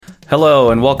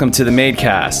Hello and welcome to the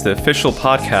Madecast, the official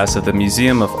podcast of the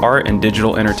Museum of Art and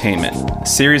Digital Entertainment, a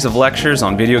series of lectures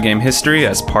on video game history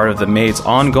as part of the Made's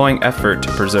ongoing effort to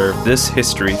preserve this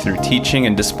history through teaching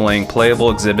and displaying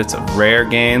playable exhibits of rare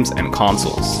games and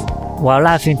consoles. While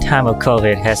life in time of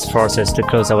COVID has forced us to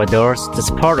close our doors, the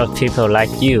support of people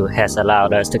like you has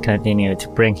allowed us to continue to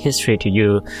bring history to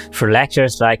you through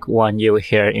lectures like one you will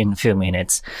hear in a few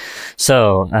minutes.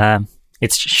 So,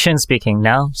 it's Shin speaking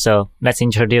now, so let's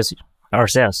introduce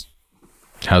ourselves.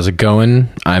 How's it going?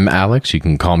 I'm Alex. You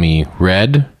can call me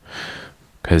Red,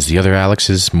 because the other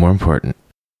Alex is more important.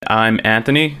 I'm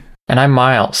Anthony. And I'm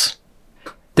Miles.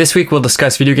 This week we'll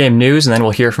discuss video game news, and then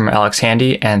we'll hear from Alex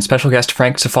Handy and special guest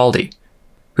Frank Cifaldi,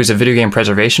 who's a video game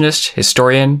preservationist,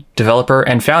 historian, developer,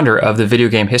 and founder of the Video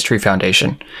Game History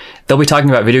Foundation. They'll be talking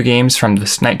about video games from the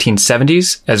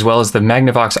 1970s, as well as the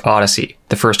Magnavox Odyssey,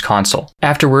 the first console.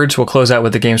 Afterwards, we'll close out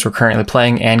with the games we're currently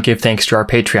playing and give thanks to our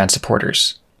Patreon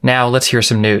supporters. Now, let's hear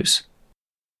some news.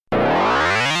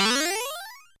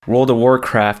 World of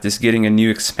Warcraft is getting a new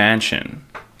expansion.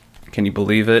 Can you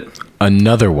believe it?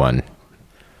 Another one.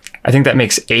 I think that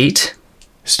makes 8.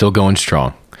 Still going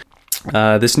strong.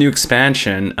 This new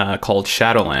expansion called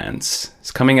Shadowlands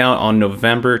is coming out on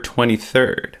November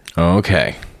 23rd.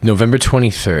 Okay. November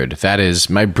 23rd. That is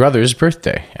my brother's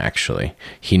birthday, actually.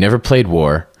 He never played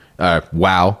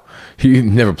WoW. He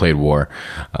never played War.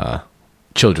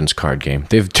 Children's card game.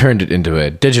 They've turned it into a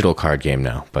digital card game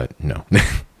now, but no. Well,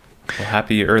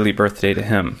 happy early birthday to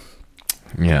him.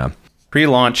 Yeah.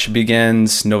 Pre-launch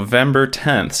begins November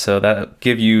 10th, so that'll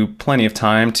give you plenty of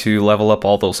time to level up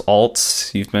all those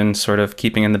alts you've been sort of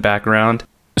keeping in the background.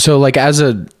 So, like, as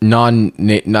a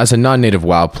non-native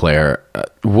WoW player,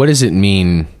 what does it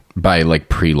mean by, like,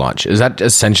 pre-launch? Is that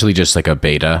essentially just, like, a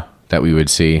beta that we would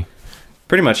see?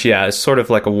 Pretty much, yeah. It's sort of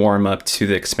like a warm-up to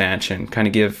the expansion. Kind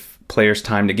of give players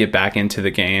time to get back into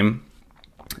the game,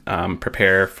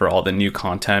 prepare for all the new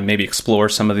content, maybe explore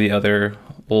some of the other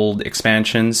old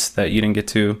expansions that you didn't get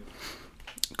to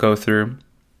go through.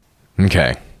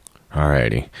 Okay.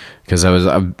 Alrighty. Because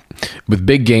with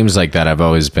big games like that, I've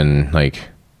always been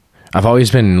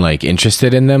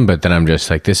interested in them, but then I'm just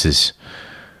like, this is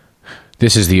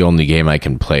the only game I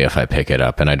can play if I pick it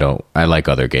up, and I like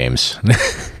other games.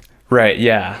 Right,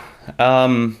 yeah.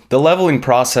 The leveling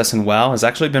process in WoW has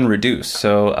actually been reduced,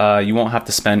 so you won't have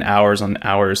to spend hours on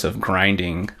hours of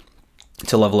grinding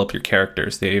to level up your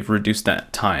characters. They've reduced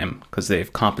that time because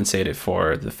they've compensated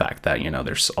for the fact that,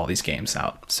 there's all these games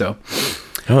out. So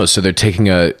they're taking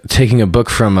a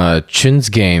book from Chun's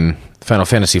game, Final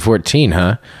Fantasy XIV,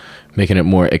 huh? Making it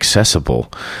more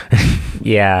accessible.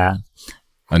 Yeah.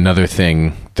 Another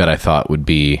thing that I thought would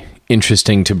be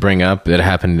interesting to bring up that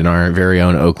happened in our very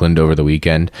own Oakland over the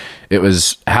weekend. It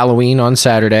was Halloween on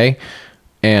Saturday,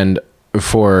 and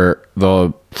for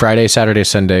the Friday, Saturday,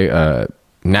 Sunday,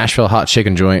 Nashville Hot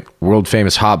Chicken Joint, world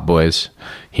famous Hot Boys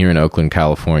here in Oakland,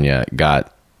 California,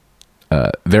 got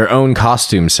their own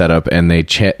costume set up, and they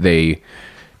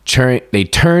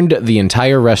turned the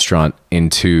entire restaurant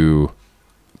into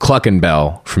Cluck and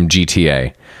Bell from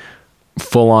GTA.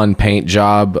 Full on paint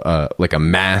job, like a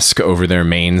mask over their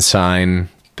main sign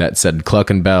that said Cluck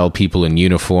and Bell, people in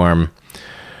uniform,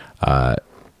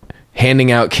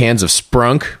 handing out cans of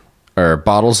Sprunk or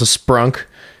bottles of Sprunk.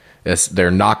 It's their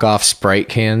knockoff Sprite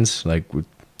cans, like with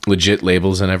legit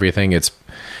labels and everything.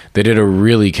 They did a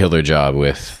really killer job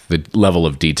with the level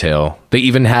of detail. They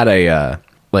even had a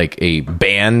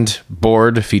band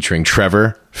board featuring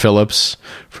Trevor Phillips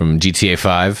from GTA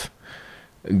 5,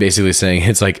 basically saying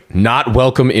it's like not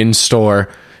welcome in store.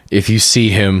 If you see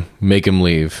him, make him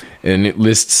leave. And it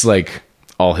lists like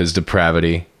all his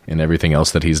depravity and everything else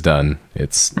that he's done.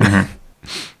 It's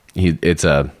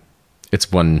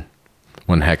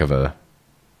one heck of a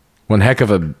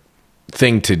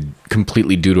thing to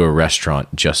completely do to a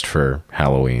restaurant just for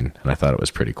Halloween, and I thought it was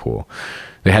pretty cool.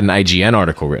 They had an IGN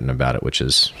article written about it,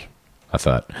 I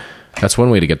thought that's one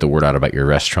way to get the word out about your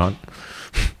restaurant.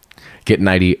 Get an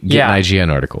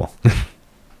IGN article.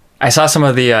 I saw some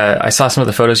of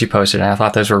the photos you posted, and I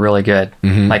thought those were really good.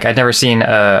 Mm-hmm. Like, I'd never seen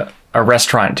a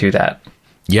restaurant do that.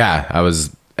 Yeah, I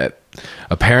was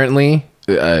apparently.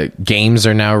 Games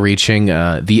are now reaching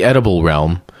the edible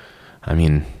realm. I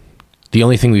mean, the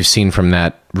only thing we've seen from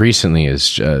that recently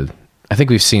is I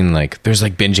think we've seen there's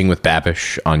Binging with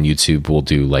Babish on YouTube. We'll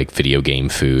do video game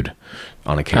food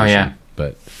on occasion. Oh, yeah.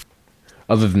 But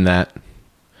other than that,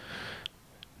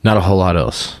 not a whole lot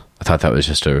else. I thought that was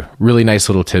just a really nice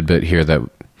little tidbit here that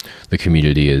the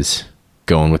community is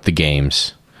going with the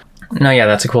games. No, yeah,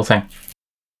 that's a cool thing.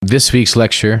 This week's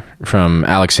lecture from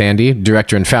Alex Handy,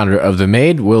 director and founder of The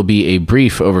Maid, will be a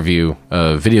brief overview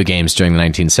of video games during the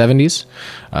 1970s.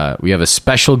 We have a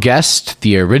special guest,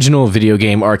 the original video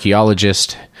game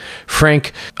archaeologist,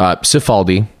 Frank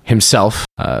Cifaldi himself,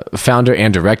 founder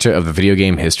and director of the Video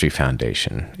Game History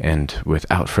Foundation. And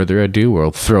without further ado, we'll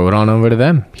throw it on over to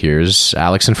them. Here's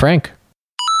Alex and Frank.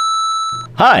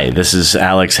 Hi, this is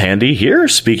Alex Handy here,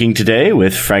 speaking today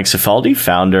with Frank Cifaldi,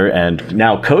 founder and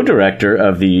now co-director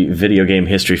of the Video Game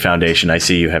History Foundation. I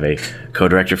see you have a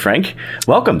co-director, Frank.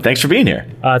 Welcome. Thanks for being here.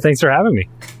 Thanks for having me.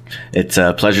 It's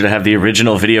a pleasure to have the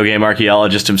original video game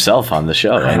archaeologist himself on the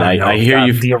show. And I hear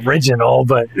you... The original,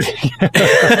 but...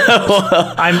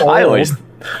 well, I'm old.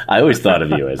 I always thought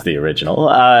of you as the original.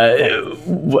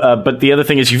 But the other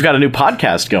thing is you've got a new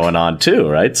podcast going on too,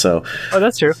 right? So. Oh,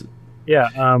 that's true.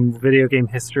 Yeah, Video Game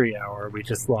History Hour. We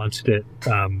just launched it,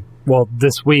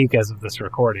 this week as of this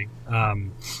recording.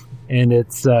 And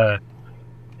it's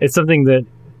something that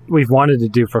we've wanted to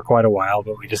do for quite a while,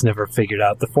 but we just never figured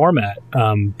out the format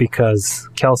because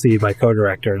Kelsey, my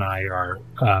co-director, and I are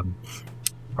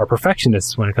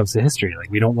perfectionists when it comes to history. Like,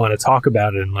 we don't want to talk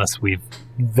about it unless we've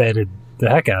vetted the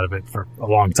heck out of it for a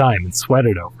long time and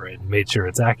sweated over it and made sure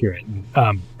it's accurate.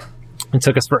 And it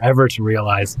took us forever to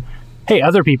realize, hey,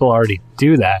 other people already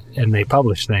do that, and they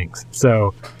publish things.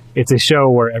 So it's a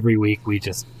show where every week we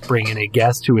just bring in a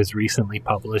guest who has recently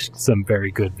published some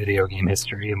very good video game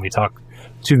history, and we talk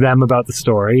to them about the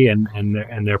story and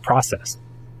their process.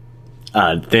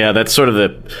 Yeah, that's sort of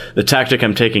the tactic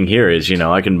I'm taking here is,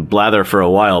 I can blather for a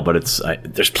while, but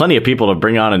there's plenty of people to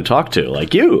bring on and talk to,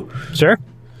 like you. Sure.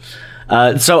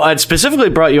 So I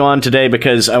specifically brought you on today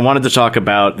because I wanted to talk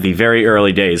about the very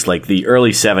early days, like the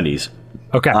early 70s.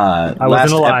 Okay. I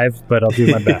wasn't alive, but I'll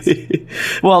do my best.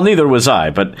 Well, neither was I.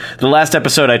 But the last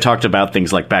episode, I talked about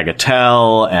things like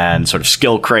Bagatelle and sort of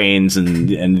skill cranes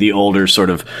and the older sort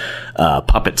of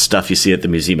puppet stuff you see at the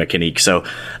Museum Mécanique. So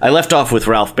I left off with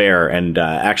Ralph Baer and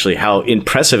actually how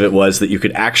impressive it was that you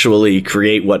could actually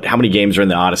create how many games are in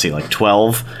the Odyssey? Like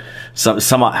 12?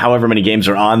 However many games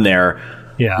are on there.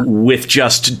 Yeah. With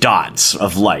just dots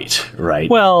of light, right?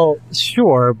 Well,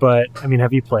 sure, but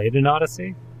have you played an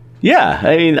Odyssey? Yeah,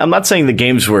 I'm not saying the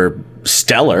games were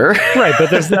stellar. Right,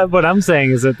 but what I'm saying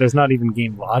is that there's not even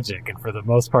game logic, and for the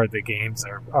most part, the games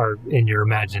are in your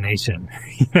imagination,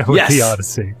 with the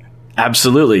Odyssey.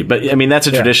 Absolutely, but that's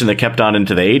a tradition that kept on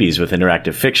into the 80s with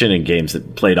interactive fiction and games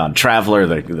that played on Traveller,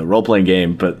 the role-playing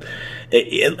game, but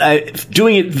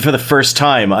doing it for the first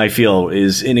time, I feel,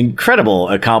 is an incredible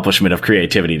accomplishment of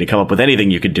creativity to come up with anything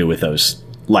you could do with those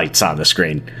lights on the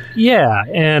screen. Yeah,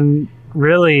 and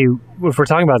really, if we're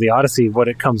talking about the Odyssey, what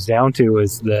it comes down to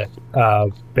is that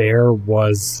Baer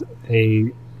was a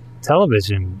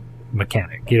television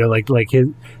mechanic.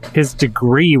 His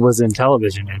degree was in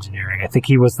television engineering. I think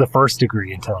he was the first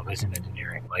degree in television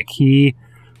engineering. Like, he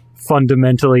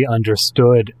fundamentally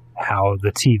understood how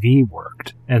the TV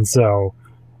worked. And so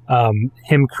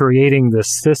him creating this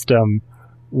system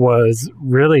was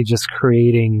really just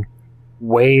creating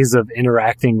ways of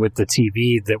interacting with the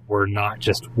TV that were not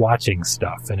just watching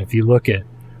stuff. And if you look at,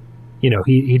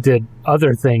 he did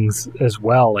other things as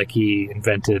well. Like, he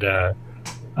invented the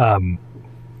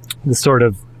sort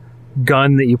of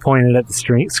gun that you pointed at the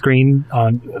screen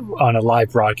on a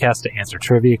live broadcast to answer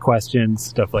trivia questions,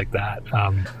 stuff like that.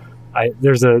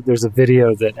 There's a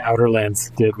video that Outerlands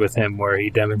did with him where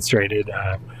he demonstrated.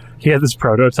 He had this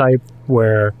prototype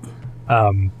where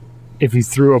if you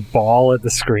threw a ball at the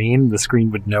screen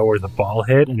would know where the ball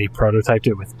hit, and he prototyped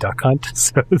it with Duck Hunt.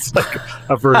 So it's like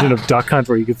a version of Duck Hunt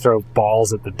where you could throw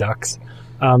balls at the ducks.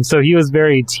 So he was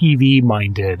very TV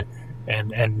minded,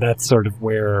 and that's sort of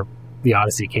where the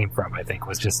Odyssey came from. I think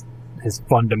was just his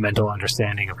fundamental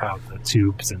understanding of how the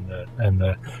tubes and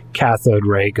the cathode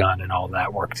ray gun and all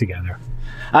that work together.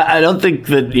 I don't think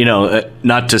that,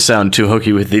 not to sound too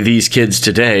hokey with the "these kids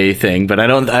today" thing, but I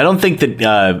don't think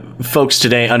that folks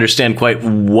today understand quite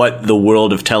what the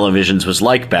world of televisions was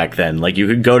like back then. Like, you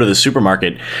could go to the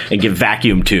supermarket and get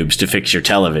vacuum tubes to fix your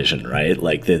television, right?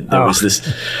 Like, there was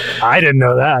this. I didn't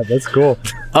know that. That's cool.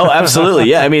 Oh, absolutely.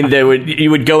 Yeah.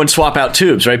 You would go and swap out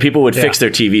tubes, right? People would fix their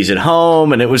TVs at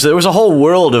home, and there was a whole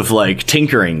world of like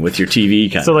tinkering with your TV kind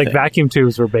of thing. So like vacuum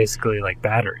tubes were basically like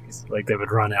batteries. Like, they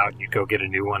would run out and you'd go get a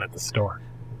new one at the store.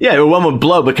 Yeah, one would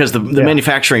blow because the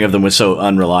manufacturing of them was so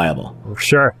unreliable.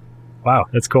 Sure. Wow,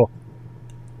 that's cool.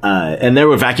 And there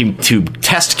were vacuum tube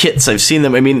test kits. I've seen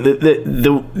them.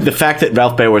 The fact that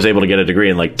Ralph Baer was able to get a degree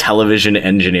in like television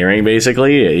engineering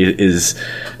basically is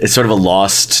sort of a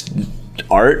lost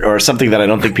art or something that I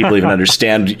don't think people even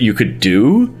understand you could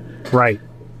do. Right.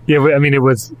 Yeah, it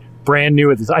was brand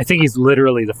new at this. I think he's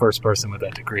literally the first person with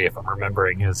that degree, if I'm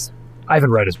remembering his. I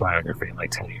haven't read his biography in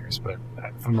like 10 years, but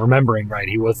if I'm remembering right,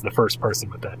 he was the first person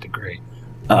with that degree.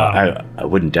 I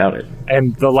wouldn't doubt it.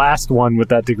 And the last one with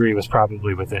that degree was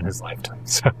probably within his lifetime.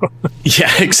 So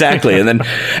yeah, exactly. And then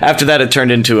after that, it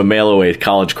turned into a mail-away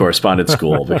college correspondence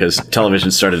school because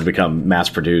television started to become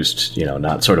mass-produced,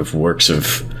 not sort of works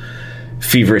of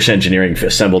feverish engineering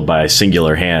assembled by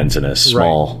singular hands in a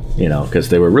small, because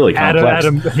they were really complex.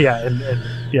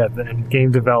 And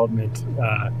game development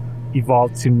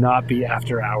evolved to not be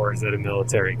after hours at a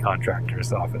military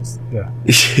contractor's office. Yeah.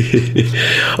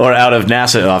 Or out of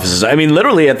NASA offices. I mean,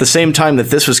 literally at the same time that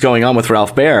this was going on with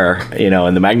Ralph Baer,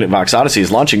 and the Magnavox Odyssey is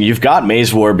launching, you've got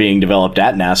Maze War being developed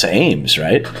at NASA Ames,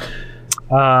 right?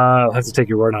 I'll have to take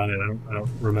your word on it. I don't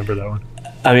remember that one.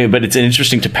 I mean, but it's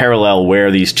interesting to parallel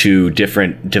where these two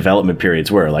different development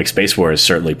periods were. Like Space Wars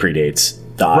certainly predates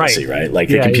the Odyssey, right? Like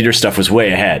the computer stuff was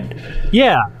way ahead.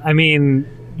 Yeah, I mean,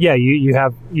 yeah, you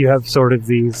have sort of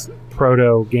these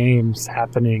proto games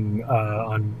happening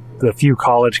on the few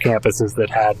college campuses that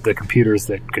had the computers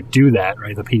that could do that,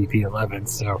 right? The PDP-11s.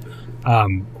 So,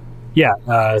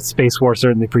 Space War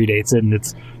certainly predates it, and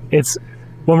it's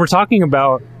when we're talking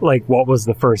about like what was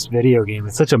the first video game,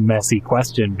 it's such a messy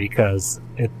question because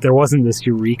there wasn't this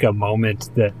eureka moment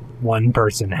that one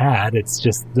person had. It's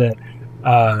just that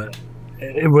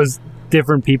it was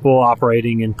different people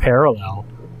operating in parallel.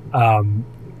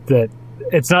 That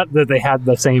it's not that they had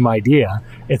the same idea,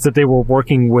 it's that they were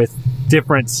working with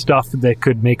different stuff that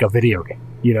could make a video game,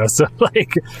 so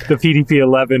like the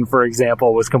PDP-11, for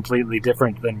example, was completely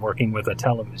different than working with a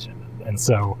television, and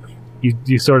so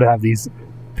you sort of have these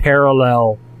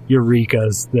parallel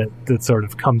eurekas that sort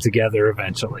of come together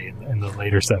eventually in the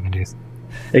later 70s.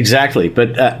 Exactly,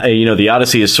 but the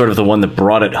Odyssey is sort of the one that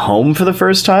brought it home for the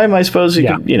first time, I suppose.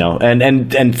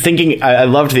 And thinking, I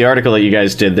loved the article that you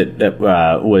guys did that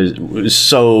was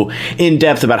so in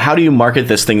depth about how do you market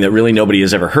this thing that really nobody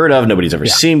has ever heard of, nobody's ever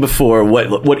seen before.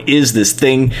 What is this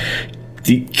thing?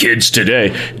 The kids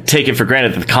today take it for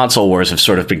granted that the console wars have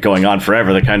sort of been going on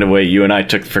forever, the kind of way you and I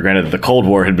took for granted that the Cold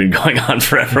War had been going on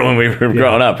forever when we were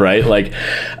growing up, right? Like,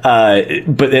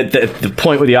 but at the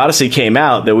point where the Odyssey came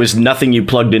out, there was nothing you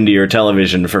plugged into your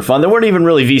television for fun. There weren't even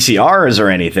really VCRs or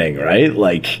anything, right?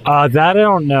 Like that I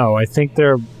don't know. I think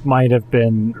there might have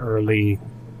been early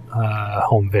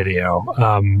home video,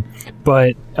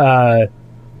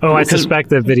 I suspect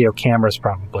that video cameras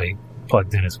probably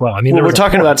plugged in as well. I mean, we're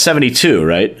talking about 72,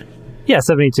 right? Yeah,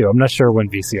 72. I'm not sure when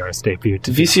VCRs debuted.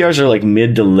 VCRs are like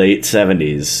mid to late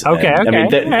 70s. Okay. I mean,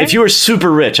 if you were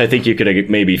super rich, I think you could have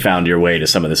maybe found your way to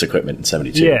some of this equipment in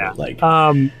 72. Yeah.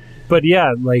 But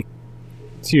yeah, like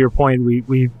to your point,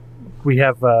 we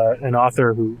have an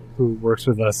author who works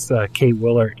with us, Kate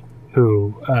Willard,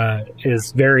 who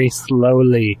is very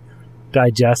slowly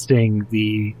digesting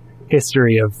the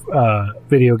history of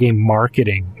video game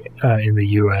marketing in the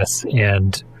U.S.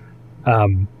 And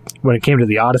when it came to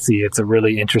the Odyssey, it's a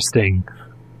really interesting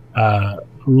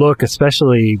look,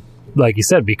 especially like you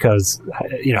said, because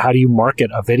how do you market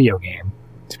a video game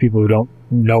to people who don't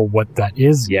know what that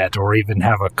is yet, or even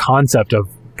have a concept of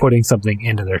putting something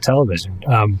into their television?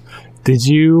 Did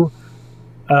you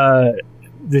happen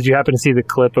to see the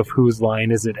clip of Whose Line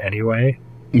Is It Anyway?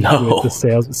 No. With the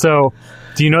sales. So,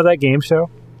 do you know that game show?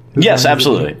 Yes,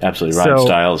 absolutely. Ryan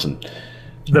Stiles. And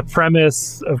the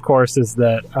premise, of course, is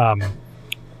that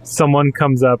someone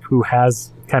comes up who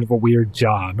has kind of a weird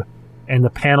job, and the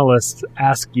panelists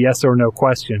ask yes or no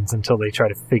questions until they try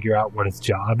to figure out what his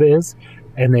job is.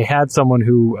 And they had someone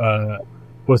who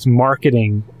was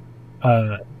marketing.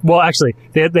 They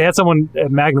had someone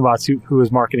at Magnavox who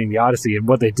was marketing the Odyssey, and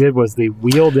what they did was they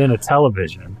wheeled in a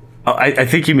television. Oh, I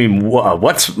think you mean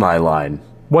What's My Line?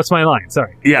 What's My Line?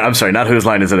 Sorry. Yeah, I'm sorry. Not Whose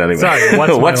Line Is It Anyway? Sorry.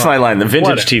 What's My Line? The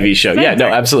vintage TV show. Yeah, no,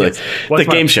 absolutely. Yes. The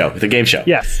game show.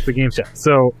 Yes, the game show.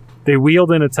 So they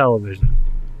wheeled in a television,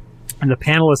 and the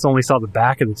panelists only saw the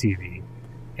back of the TV,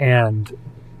 and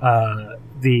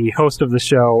the host of the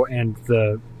show and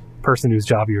the person whose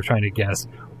job you were trying to guess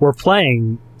were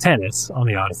playing tennis on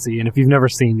the Odyssey. And if you've never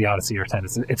seen the Odyssey or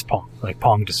tennis, it's Pong. Like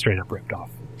Pong just straight up ripped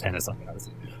off tennis on the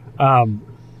Odyssey.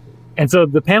 And so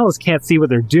the panelists can't see what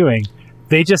they're doing.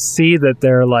 They just see that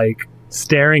they're like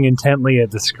staring intently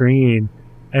at the screen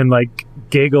and like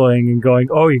giggling and going,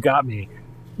 "Oh, you got me,"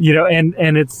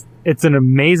 And it's an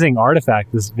amazing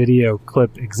artifact, this video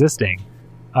clip existing,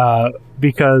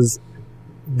 because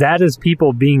that is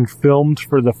people being filmed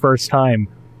for the first time,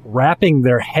 wrapping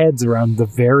their heads around the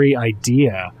very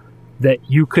idea that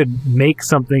you could make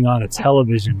something on a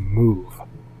television move,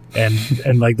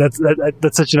 and like that's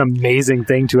such an amazing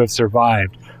thing to have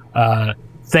survived.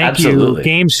 Thank Absolutely. you,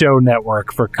 Game Show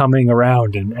Network, for coming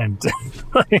around and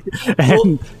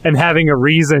having a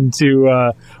reason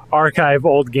to archive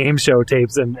old game show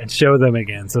tapes and show them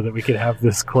again so that we could have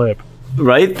this clip.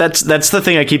 Right? That's the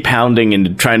thing I keep pounding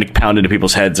and trying to pound into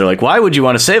people's heads. They're like, why would you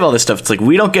want to save all this stuff? It's like,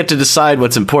 we don't get to decide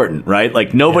what's important, right?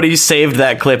 Like, nobody saved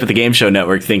that clip at the Game Show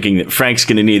Network thinking that Frank's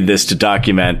going to need this to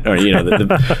document, or,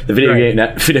 the Video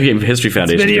Game History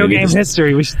Foundation. It's video game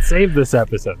history. We should save this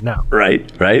episode now.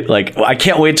 Right? Like, I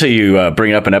can't wait till you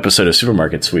bring up an episode of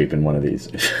Supermarket Sweep in one of these.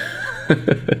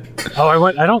 I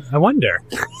wonder. I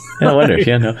wonder.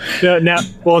 Yeah, no.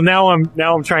 Now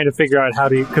I'm trying to figure out how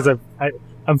to, because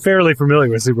I'm fairly familiar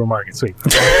with Supermarket Sweep.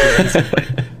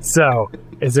 So,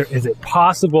 is it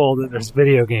possible that there's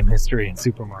video game history in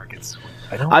supermarkets?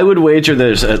 I would wager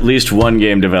there's at least one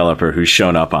game developer who's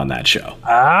shown up on that show.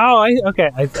 Okay.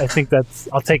 I think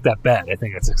I'll take that bet. I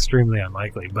think it's extremely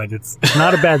unlikely, but it's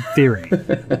not a bad theory.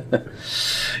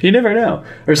 You never know.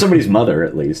 Or somebody's mother,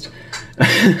 at least.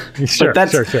 Sure.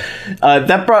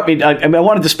 That brought me. I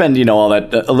wanted to spend all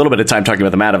that a little bit of time talking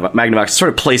about the Magnavox, sort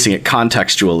of placing it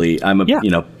contextually. I'm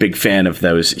a big fan of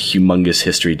those humongous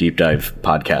history deep dive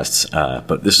podcasts,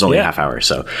 but this is only a half hour,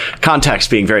 so context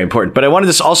being very important. But I wanted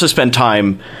to also spend time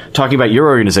talking about your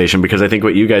organization, because I think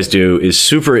what you guys do is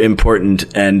super important,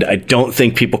 and I don't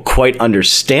think people quite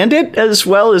understand it as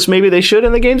well as maybe they should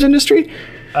in the games industry.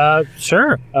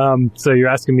 Sure. So you're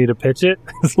asking me to pitch it?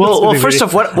 Well, first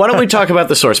off, why don't we talk about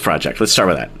the Source Project? Let's start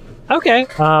with that. Okay.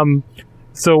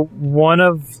 So one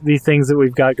of the things that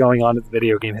we've got going on at the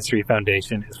Video Game History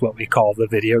Foundation is what we call the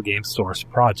Video Game Source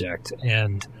Project.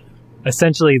 And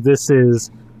essentially this is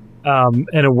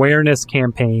an awareness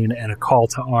campaign and a call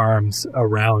to arms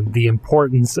around the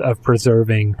importance of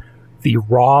preserving the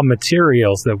raw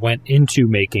materials that went into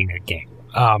making a game.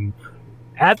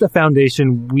 At the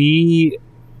foundation, we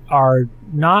are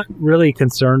not really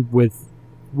concerned with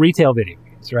retail video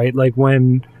games, right? Like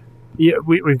we've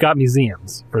got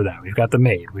museums for that. We've got the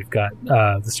Made, we've got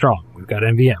the Strong, we've got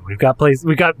MVM, we've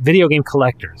got video game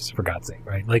collectors, for God's sake,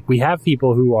 right? Like, we have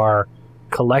people who are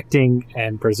collecting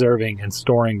and preserving and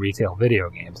storing retail video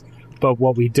games. But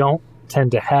what we don't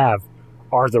tend to have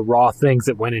are the raw things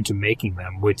that went into making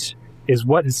them, which is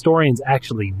what historians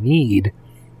actually need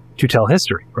to tell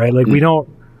history, right? Like, we don't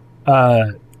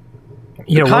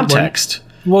context.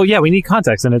 We need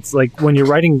context. And it's like, when you're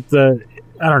writing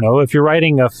if you're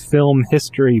writing a film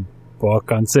history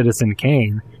book on Citizen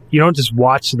Kane, you don't just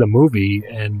watch the movie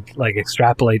and like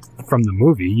extrapolate from the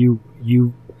movie.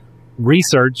 You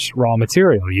research raw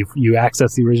material. You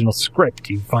access the original script.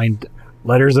 You find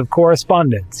letters of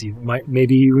correspondence. You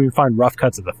even find rough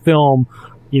cuts of the film,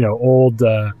 old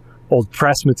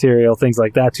press material, things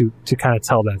like that to kind of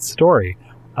tell that story.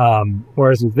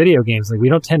 Whereas with video games, like, we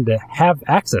don't tend to have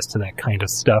access to that kind of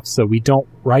stuff, so we don't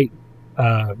write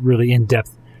really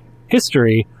in-depth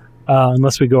history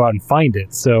unless we go out and find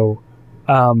it. So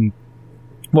what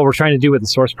we're trying to do with the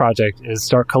Source Project is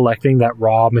start collecting that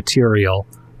raw material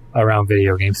around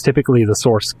video games, typically the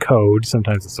source code,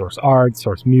 sometimes the source art,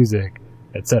 source music,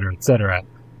 et cetera,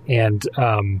 and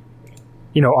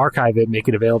archive it, make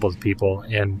it available to people,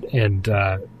 and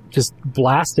just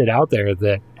blast it out there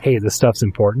that, hey, this stuff's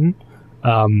important,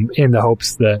 in the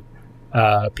hopes that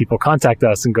people contact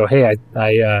us and go, hey,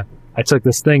 I took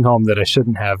this thing home that I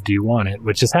shouldn't have. Do you want it?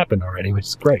 Which has happened already, which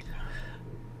is great.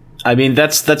 I mean,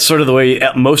 that's sort of the way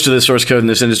most of the source code in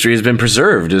this industry has been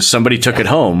preserved, is somebody took it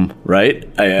home, right?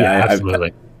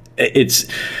 Absolutely.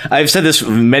 I've said this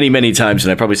many, many times,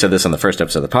 and I probably said this on the first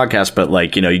episode of the podcast, but you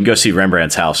can go see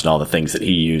Rembrandt's house and all the things that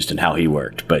he used and how he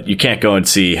worked, but you can't go and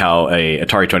see how a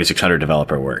Atari 2600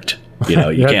 developer worked. You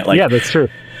can't yeah, that's true.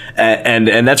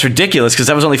 And that's ridiculous, because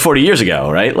that was only 40 years ago,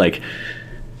 right?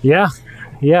 Yeah.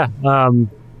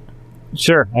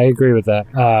 Sure, I agree with that.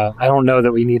 I don't know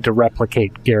that we need to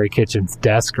replicate Gary Kitchen's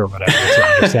desk or whatever to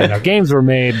understand how games were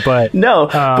made, but no,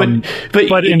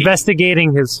 but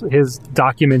investigating his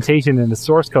documentation and his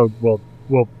source code will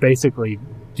basically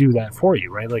do that for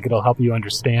you, right? Like, it'll help you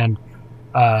understand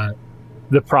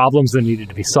the problems that needed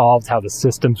to be solved, how the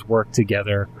systems work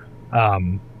together,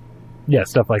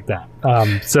 stuff like that.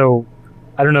 So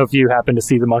I don't know if you happen to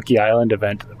see the Monkey Island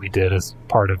event that we did as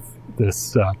part of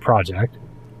this project.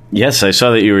 Yes, I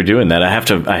saw that you were doing that. I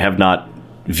have not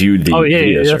viewed the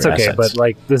videos. That's okay. Assets.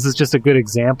 But this is just a good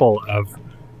example of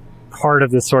part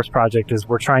of the Source Project is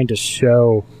we're trying to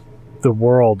show the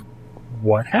world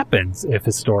what happens if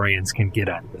historians can get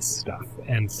at this stuff.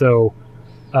 And so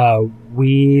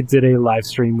we did a live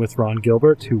stream with Ron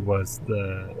Gilbert, who was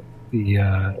the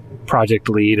project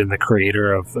lead and the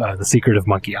creator of The Secret of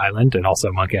Monkey Island, and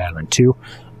also Monkey Island 2,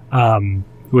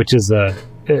 which is a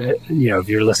if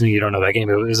you're listening, you don't know that game.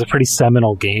 It was a pretty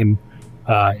seminal game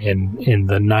in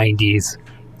the 90s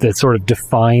that sort of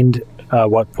defined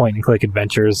what point-and-click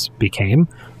adventures became.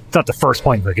 It's not the first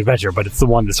point-and-click adventure, but it's the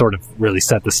one that sort of really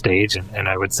set the stage, and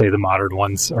I would say the modern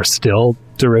ones are still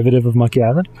derivative of Monkey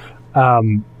Island.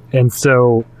 And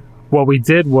so what we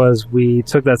did was we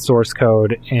took that source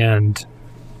code and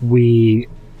we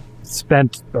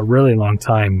spent a really long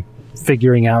time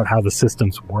figuring out how the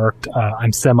systems worked.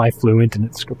 I'm semi-fluent in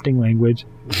its scripting language.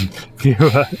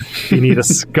 If you need a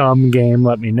Scum game,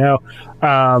 let me know.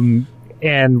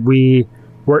 And we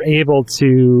were able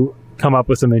to come up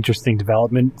with some interesting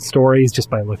development stories just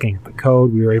by looking at the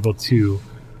code. We were able to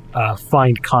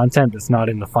find content that's not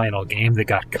in the final game that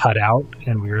got cut out,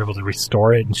 and we were able to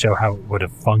restore it and show how it would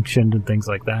have functioned and things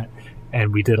like that.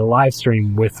 And we did a live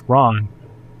stream with Ron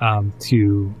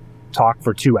to talk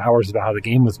for 2 hours about how the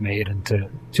game was made and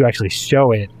to actually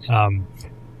show it,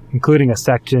 including a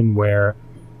section where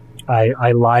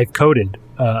I live coded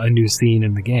a new scene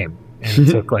in the game, and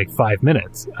it took like 5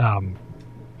 minutes.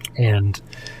 And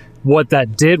what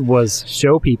that did was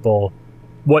show people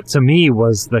what to me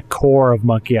was the core of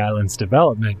Monkey Island's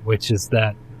development, which is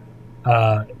that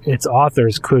its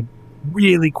authors could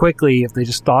really quickly, if they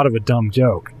just thought of a dumb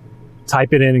joke,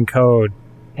 type it in code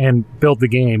and build the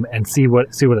game and see what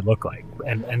it looked like.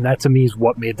 And that to me is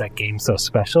what made that game so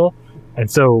special. And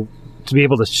so to be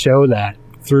able to show that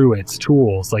through its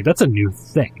tools, like, that's a new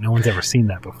thing. No one's ever seen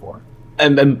that before.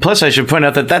 And plus, I should point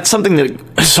out that that's something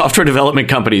that software development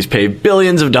companies pay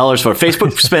billions of dollars for.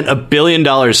 Facebook spent $1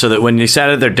 billion so that when they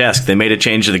sat at their desk, they made a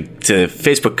change to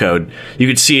Facebook code. You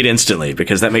could see it instantly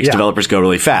because that makes developers go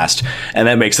really fast, and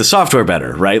that makes the software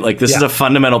better, right? Like, this is a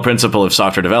fundamental principle of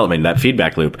software development, that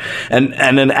feedback loop. And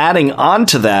then adding on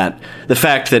to that, the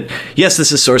fact that, yes,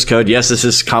 this is source code, yes, this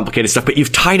is complicated stuff, but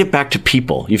you've tied it back to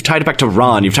people. You've tied it back to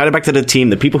Ron. You've tied it back to the team,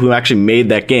 the people who actually made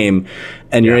that game,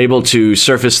 and you're able to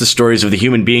surface the stories of the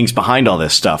human beings behind all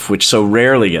this stuff, which so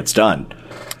rarely gets done.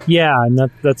 Yeah, and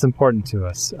that's important to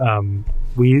us.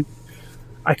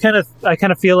 I kind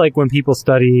of feel like when people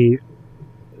study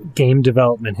game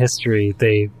development history,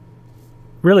 they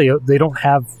don't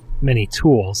have many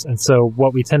tools, and so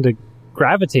what we tend to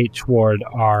gravitate toward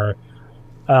are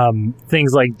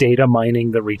things like data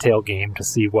mining the retail game to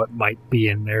see what might be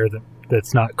in there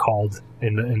that's not called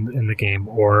in the game,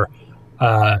 or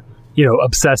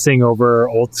obsessing over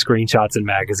old screenshots in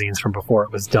magazines from before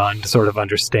it was done to sort of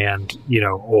understand,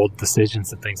 old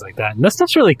decisions and things like that. And that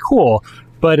stuff's really cool,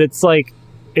 but it's like,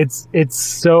 it's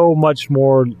so much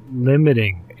more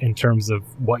limiting in terms of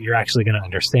what you're actually going to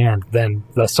understand than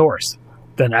the source,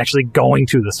 than actually going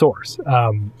to the source.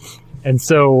 And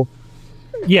so,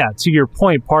 yeah, to your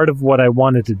point, part of what I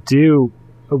wanted to do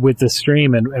with the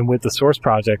stream and with the source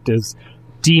project is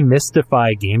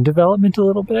demystify game development a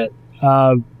little bit.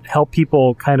 Help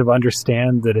people kind of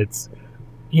understand that it's,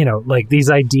 like, these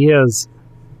ideas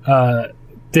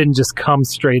didn't just come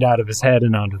straight out of his head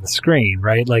and onto the screen,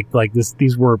 right? Like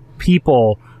these were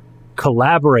people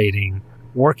collaborating,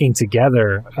 working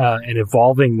together, and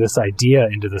evolving this idea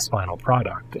into this final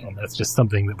product. And that's just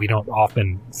something that we don't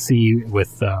often see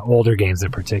with older games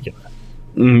in particular.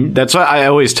 That's why I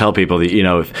always tell people that,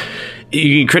 if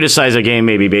you can criticize a game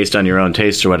maybe based on your own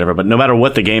taste or whatever, but no matter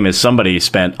what the game is, somebody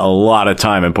spent a lot of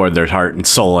time and poured their heart and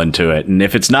soul into it. And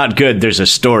if it's not good, there's a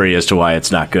story as to why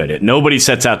it's not good. Nobody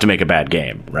sets out to make a bad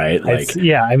game, right? I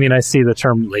see the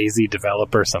term lazy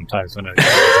developer sometimes when it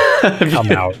doesn't come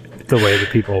out the way that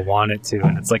people want it to.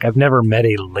 And it's like, I've never met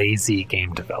a lazy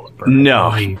game developer. No.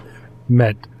 I've only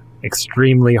met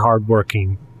extremely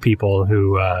hardworking people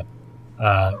who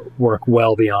work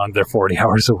well beyond their 40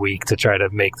 hours a week to try to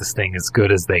make this thing as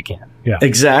good as they can. Yeah,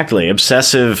 exactly.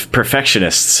 Obsessive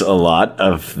perfectionists, a lot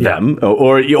of them,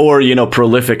 or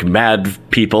prolific mad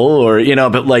people, or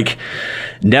but like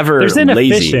never there's lazy.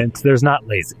 Inefficient. There's not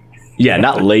lazy. Yeah,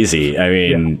 not lazy. I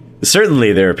mean,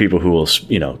 certainly there are people who will,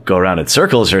 go around in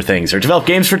circles or things or develop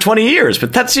games for 20 years,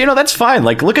 but that's fine.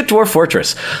 Like, look at Dwarf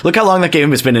Fortress. Look how long that game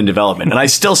has been in development. And I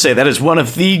still say that is one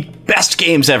of the best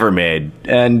games ever made.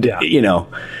 And,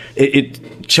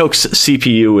 it chokes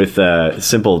CPU with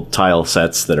simple tile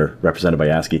sets that are represented by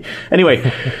ASCII.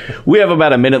 Anyway, we have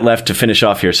about a minute left to finish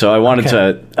off here. So I wanted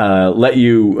to let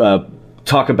you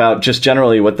talk about just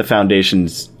generally what the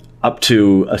Foundation's up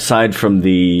to, aside from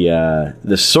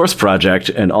the source project,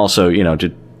 and also,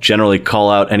 to generally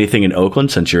call out anything in Oakland,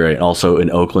 since you're also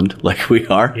in Oakland like we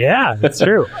are. Yeah, that's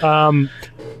true. I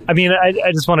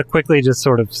just want to quickly just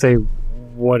sort of say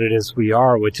what it is we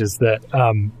are, which is that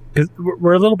because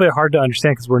we're a little bit hard to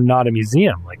understand because we're not a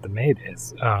museum like the Maid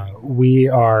is. We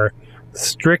are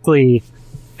strictly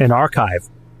an archive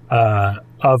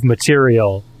of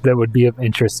material that would be of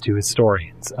interest to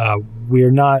historians.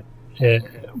 We're not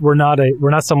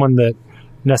someone that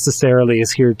necessarily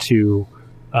is here to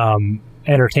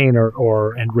entertain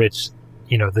or enrich,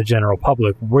 the general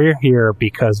public. We're here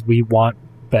because we want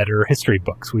better history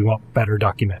books. We want better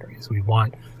documentaries. We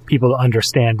want people to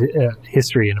understand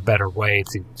history in a better way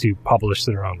to publish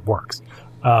their own works.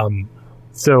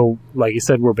 So, like you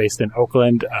said, we're based in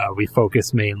Oakland. We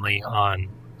focus mainly on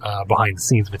behind the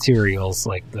scenes materials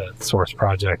like the Source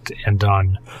Project and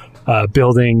on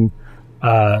building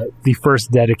the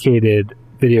first dedicated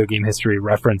video game history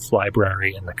reference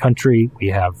library in the country. We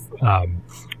have, I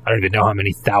don't even know how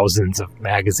many thousands of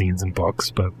magazines and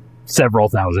books, but several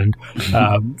thousand,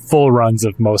 full runs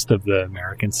of most of the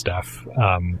American stuff.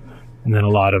 And then a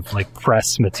lot of like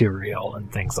press material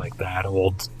and things like that,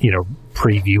 old,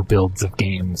 preview builds of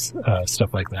games,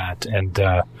 stuff like that. And,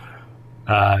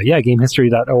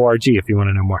 gamehistory.org if you want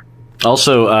to know more.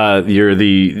 Also, your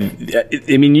big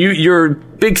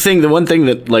thing, the one thing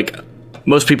that like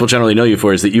most people generally know you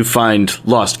for is that you find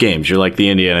lost games. You're like the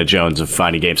Indiana Jones of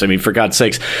finding games. I mean, for God's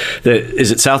sakes,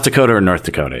 is it South Dakota or North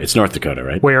Dakota? It's North Dakota,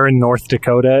 right? Where in North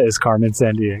Dakota is Carmen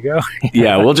Sandiego?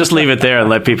 Yeah, we'll just leave it there and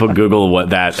let people Google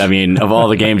what that. I mean, of all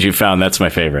the games you found, that's my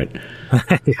favorite.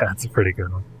 Yeah, that's a pretty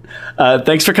good one.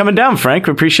 Thanks for coming down, Frank.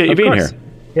 We appreciate you being here.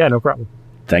 Yeah, no problem.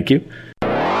 Thank you.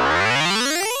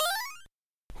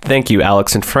 Thank you,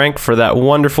 Alex and Frank, for that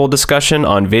wonderful discussion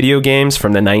on video games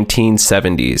from the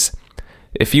 1970s.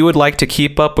 If you would like to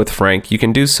keep up with Frank, you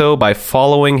can do so by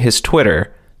following his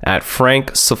Twitter at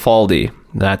Frank Cifaldi.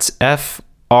 That's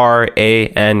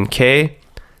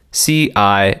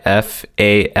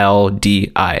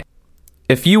FrankCifaldi.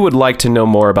 If you would like to know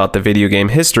more about the Video Game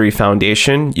History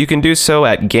Foundation, you can do so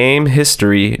at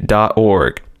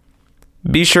gamehistory.org.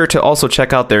 Be sure to also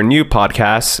check out their new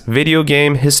podcast, Video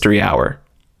Game History Hour.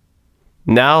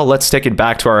 Now, let's take it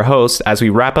back to our host as we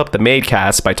wrap up the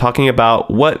Madecast by talking about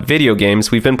what video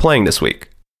games we've been playing this week.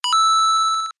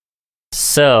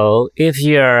 So, if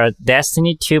you're a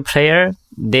Destiny 2 player,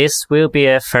 this will be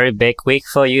a very big week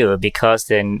for you because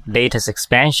the latest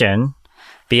expansion,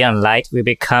 Beyond Light, will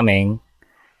be coming.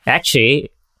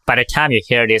 Actually, by the time you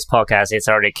hear this podcast, it's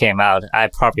already came out. I'm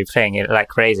probably playing it like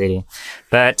crazy.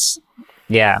 But,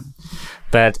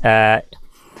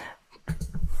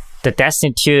 the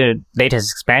Destiny 2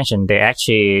 latest expansion, they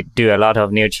actually do a lot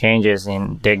of new changes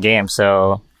in their game.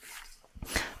 So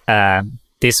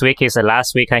this week is the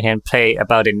last week I can play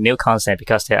about the new concept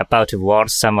because they're about to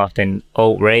watch some of the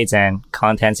old raids and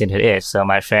contents into it. So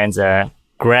my friends are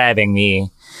grabbing me,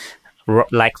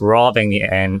 robbing me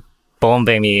and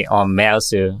bombing me on mail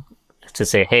to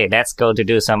say, hey, let's go to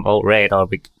do some old raid or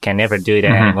we can never do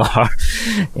that anymore.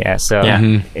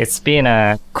 It's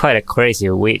been quite a crazy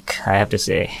week, I have to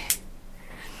say.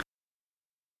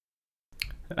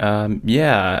 I've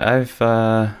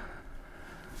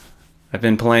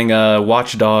been playing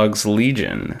Watch Dogs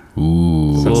Legion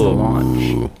since the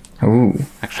launch. Ooh.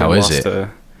 Actually, How is it?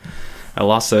 I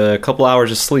lost a couple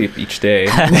hours of sleep each day.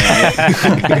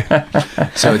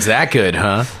 So it's that good,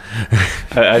 huh?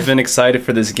 I've been excited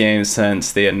for this game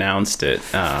since they announced it.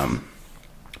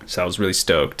 So I was really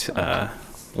stoked.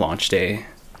 Launch day.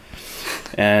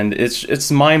 And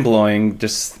it's mind-blowing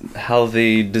just how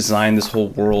they designed this whole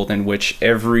world in which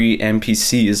every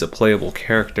NPC is a playable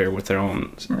character with their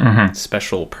own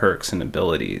special perks and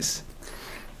abilities.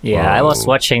 Yeah, I was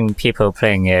watching people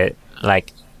playing it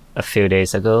like a few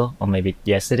days ago or maybe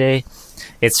yesterday.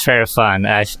 It's very fun.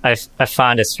 I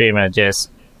found the streamer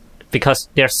just because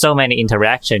there's so many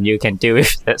interaction you can do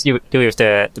with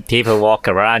the people walk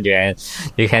around you, and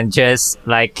you can just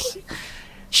like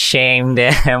shame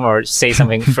them or say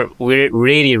something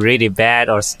really, really bad,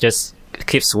 or just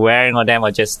keep swearing on them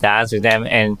or just dance with them.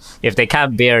 And if they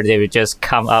can't bear, they will just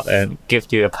come up and give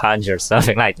you a punch or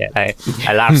something like that. I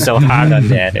laugh so hard on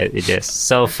that. It's just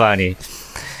so funny.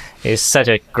 It's such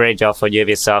a great job for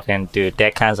Ubisoft and do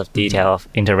that kinds of detail of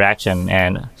interaction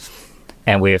and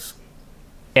with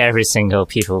every single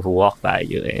people who walk by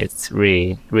you. It's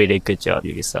really, really good job,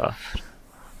 Ubisoft.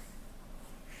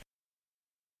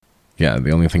 Yeah,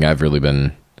 the only thing I've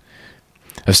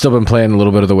still been playing a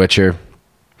little bit of The Witcher.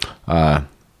 I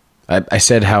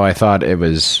said how I thought it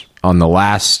was on the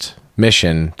last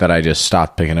mission that I just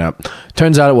stopped picking up.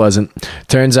 Turns out it wasn't.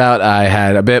 Turns out I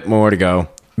had a bit more to go,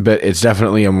 but it's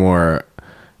definitely a more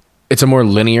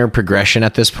linear progression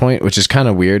at this point, which is kind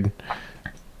of weird.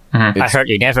 I heard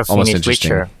you never finished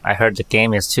Witcher. I heard the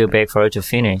game is too big for you to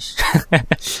finish.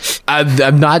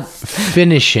 I'm not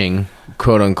finishing,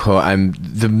 quote unquote. I'm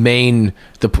getting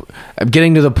to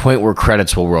the point where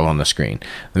credits will roll on the screen.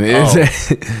 I mean,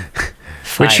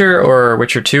 Witcher or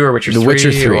Witcher 2 or Witcher 3? The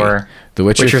Witcher 3. Or The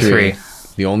Witcher 3. 3.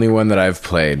 The only one that I've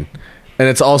played. And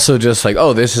it's also just like,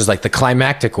 oh, this is like the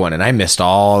climactic one, and I missed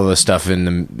all the stuff in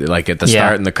the like at the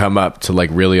start and the come up to like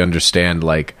really understand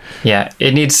like. Yeah,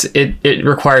 it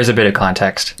requires a bit of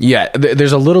context. Yeah,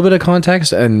 there's a little bit of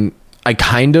context, and I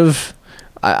know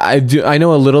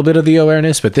a little bit of the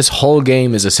awareness, but this whole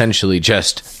game is essentially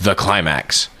just the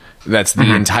climax. That's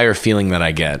the entire feeling that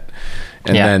I get,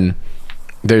 and then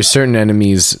there's certain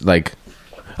enemies like.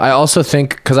 I also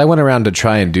think because I went around to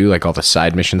try and do like all the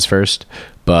side missions first,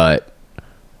 but.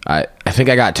 I think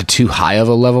I got to too high of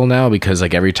a level now because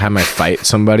like every time I fight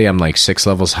somebody I'm like 6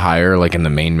 levels higher like in the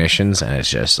main missions, and it's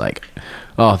just like,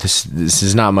 oh, this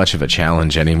is not much of a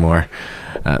challenge anymore.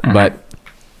 But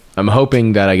I'm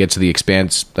hoping that I get to the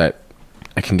expanse, that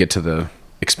I can get to the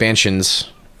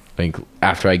expansions like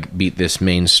after I beat this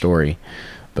main story.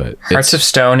 But Hearts of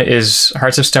Stone is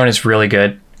really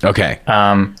good. Okay.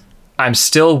 I'm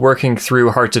still working through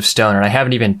Hearts of Stone, and I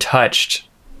haven't even touched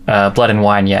Blood and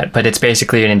Wine yet, but it's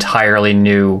basically an entirely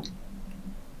new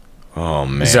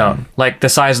zone, like the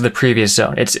size of the previous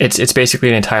zone. It's basically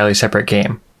an entirely separate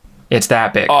game. It's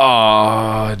that big.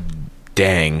 Oh,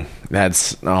 dang!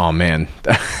 That's man.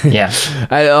 Yeah.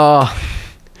 CD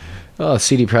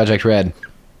Projekt Red.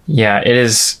 Yeah, it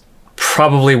is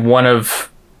probably one of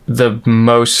the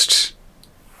most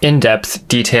in-depth,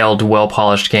 detailed,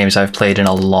 well-polished games I've played in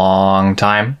a long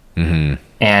time. Mm-hmm.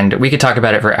 And we could talk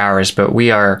about it for hours, but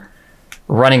we are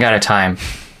running out of time.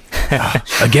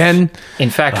 Again?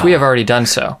 In fact, we have already done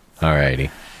so.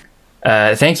 Alrighty.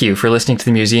 Thank you for listening to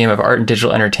the Museum of Art and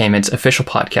Digital Entertainment's official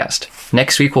podcast.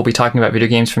 Next week, we'll be talking about video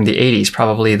games from the 80s,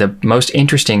 probably the most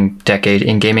interesting decade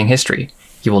in gaming history.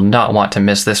 You will not want to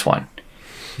miss this one.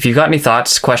 If you've got any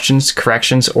thoughts, questions,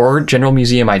 corrections, or general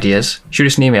museum ideas, shoot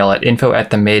us an email at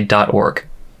info@themade.org.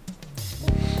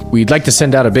 We'd like to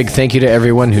send out a big thank you to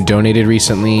everyone who donated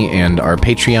recently and our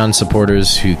Patreon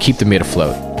supporters who keep the Made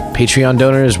afloat. Patreon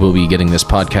donors will be getting this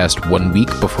podcast 1 week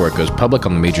before it goes public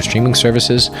on the major streaming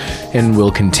services, and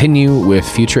will continue with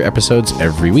future episodes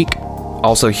every week.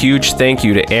 Also, huge thank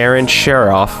you to Aaron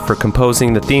Sheroff for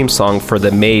composing the theme song for the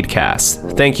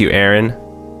Madecast. Thank you, Aaron.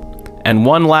 And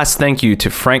one last thank you to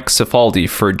Frank Cifaldi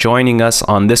for joining us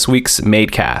on this week's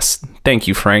Madecast. Thank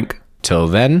you, Frank. Till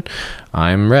then,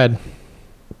 I'm Red.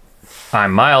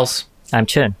 I'm Miles. I'm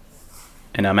Chun.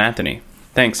 And I'm Anthony.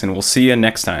 Thanks, and we'll see you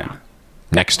next time.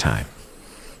 Next time.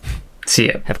 See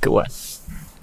ya. Have a good one.